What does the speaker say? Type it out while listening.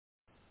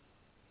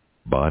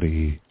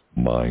Body,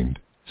 Mind,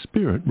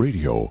 Spirit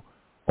Radio,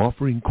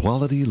 offering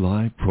quality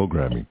live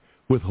programming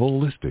with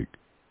holistic,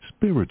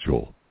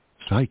 spiritual,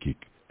 psychic,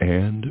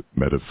 and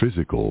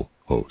metaphysical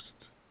hosts.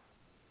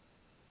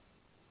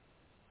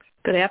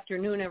 Good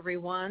afternoon,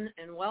 everyone,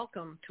 and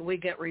welcome to We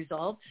Get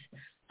Results.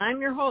 I'm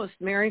your host,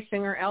 Mary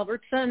Singer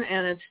Albertson,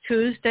 and it's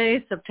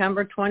Tuesday,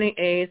 September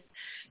 28th,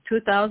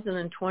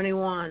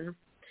 2021.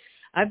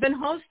 I've been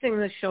hosting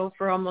this show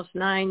for almost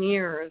 9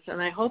 years,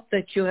 and I hope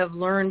that you have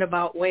learned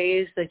about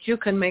ways that you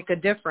can make a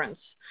difference.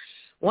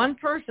 One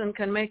person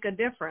can make a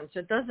difference.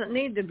 It doesn't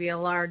need to be a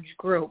large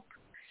group.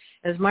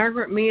 As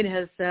Margaret Mead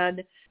has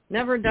said,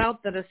 never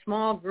doubt that a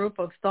small group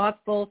of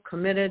thoughtful,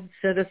 committed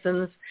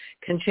citizens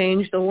can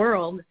change the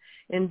world.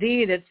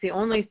 Indeed, it's the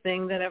only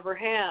thing that ever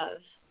has.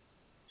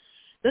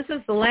 This is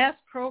the last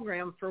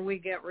program for We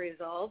Get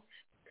Results.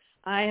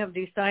 I have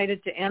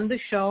decided to end the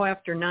show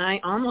after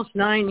almost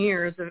 9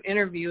 years of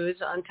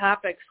interviews on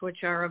topics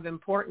which are of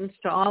importance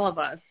to all of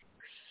us.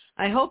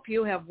 I hope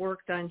you have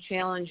worked on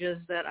challenges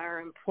that are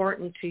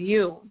important to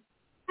you.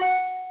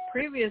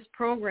 Previous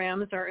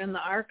programs are in the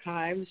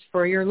archives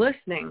for your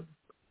listening.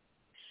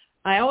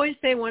 I always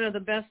say one of the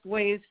best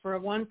ways for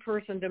one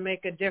person to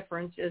make a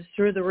difference is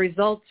through the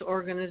Results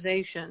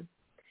Organization.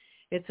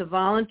 It's a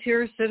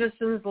volunteer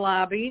citizens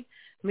lobby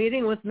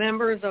meeting with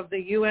members of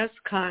the U.S.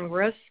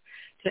 Congress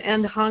to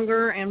end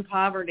hunger and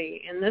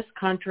poverty in this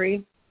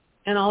country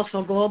and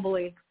also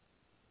globally.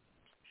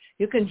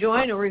 You can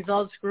join a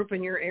results group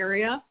in your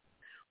area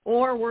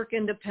or work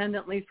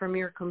independently from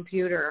your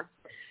computer.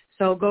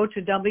 So go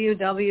to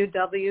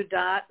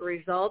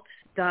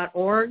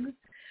www.results.org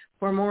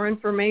for more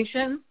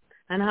information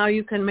on how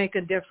you can make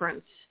a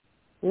difference.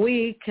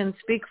 We can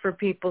speak for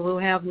people who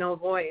have no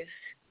voice.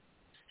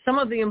 Some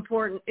of the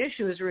important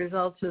issues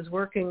Results is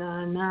working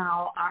on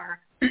now are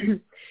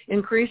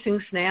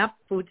increasing SNAP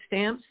food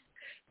stamps,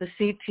 the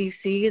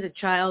CTC, the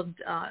child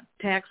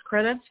tax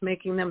credits,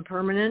 making them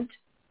permanent,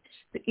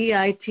 the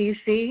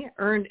EITC,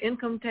 earned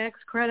income tax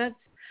credits,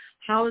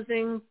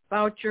 housing,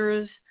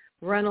 vouchers,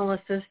 rental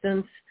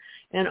assistance,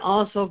 and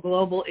also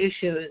global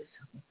issues.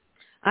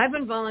 I've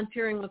been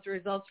volunteering with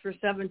Results for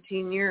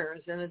 17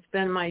 years, and it's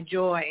been my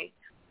joy.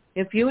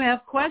 If you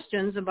have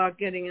questions about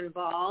getting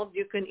involved,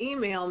 you can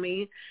email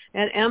me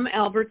at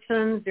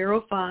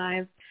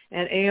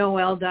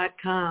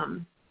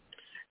malbertson05@aol.com.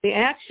 The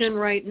action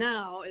right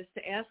now is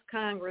to ask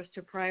Congress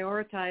to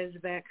prioritize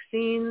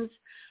vaccines,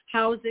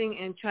 housing,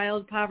 and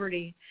child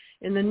poverty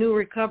in the new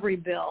recovery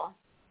bill.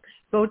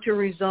 Go to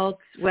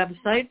Results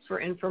website for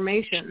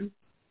information.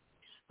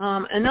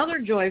 Another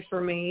joy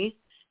for me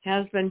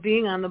has been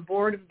being on the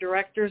board of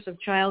directors of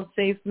Child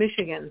Safe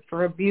Michigan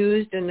for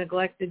abused and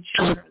neglected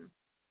children.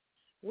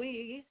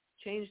 We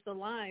change the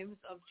lives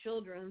of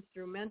children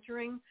through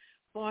mentoring,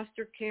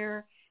 foster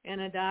care, and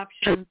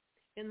adoption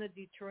in the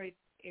Detroit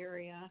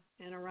area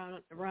and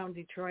around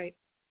Detroit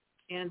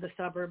and the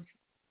suburbs.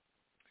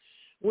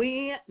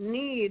 We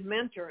need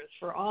mentors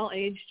for all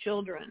age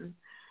children.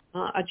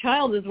 A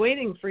child is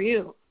waiting for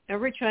you.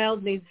 Every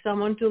child needs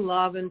someone to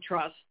love and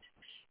trust.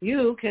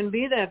 You can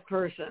be that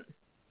person.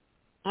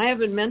 I have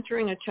been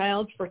mentoring a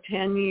child for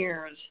 10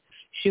 years.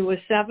 She was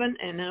 7,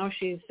 and now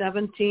she's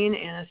 17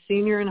 and a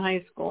senior in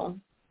high school.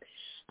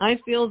 I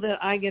feel that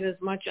I get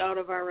as much out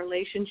of our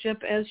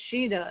relationship as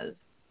she does.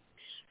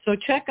 So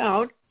check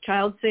out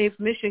Child Safe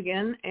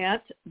Michigan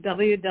at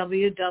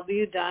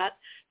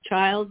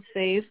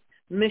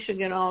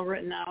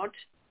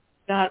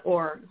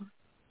www.childsafemichigan.org.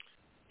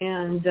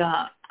 And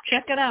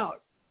check it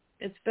out.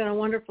 It's been a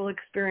wonderful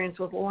experience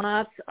with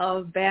lots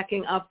of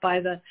backing up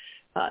by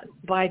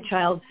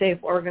Child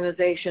Safe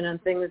organization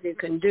and things you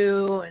can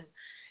do and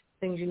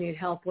things you need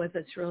help with.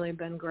 It's really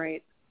been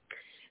great.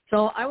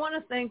 So I want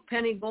to thank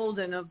Penny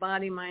Golden of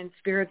Body, Mind,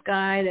 Spirit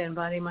Guide and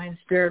Body, Mind,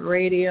 Spirit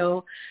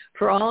Radio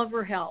for all of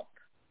her help.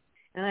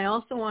 And I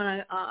also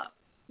want to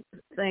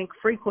thank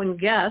frequent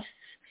guests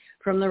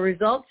from the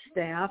Results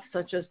staff,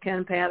 such as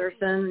Ken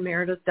Patterson,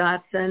 Meredith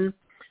Dotson,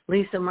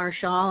 Lisa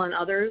Marshall, and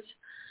others.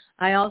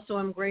 I also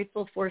am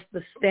grateful for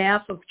the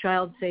staff of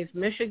Child Safe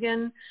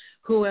Michigan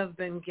who have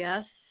been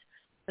guests,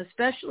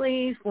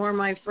 especially for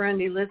my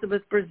friend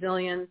Elizabeth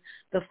Brazilian,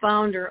 the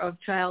founder of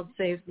Child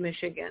Safe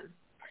Michigan,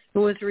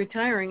 who is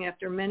retiring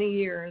after many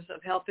years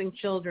of helping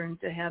children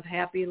to have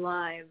happy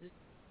lives.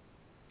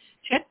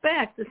 Check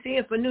back to see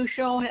if a new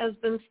show has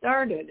been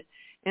started,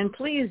 and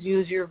please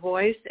use your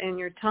voice and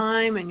your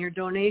time and your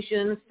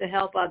donations to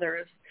help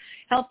others,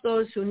 help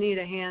those who need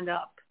a hand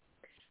up.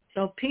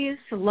 So peace,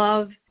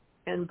 love,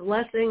 and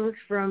blessings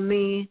from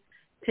me.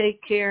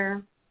 Take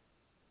care,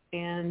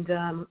 and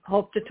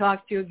hope to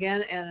talk to you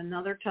again at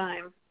another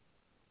time.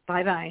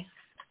 Bye-bye.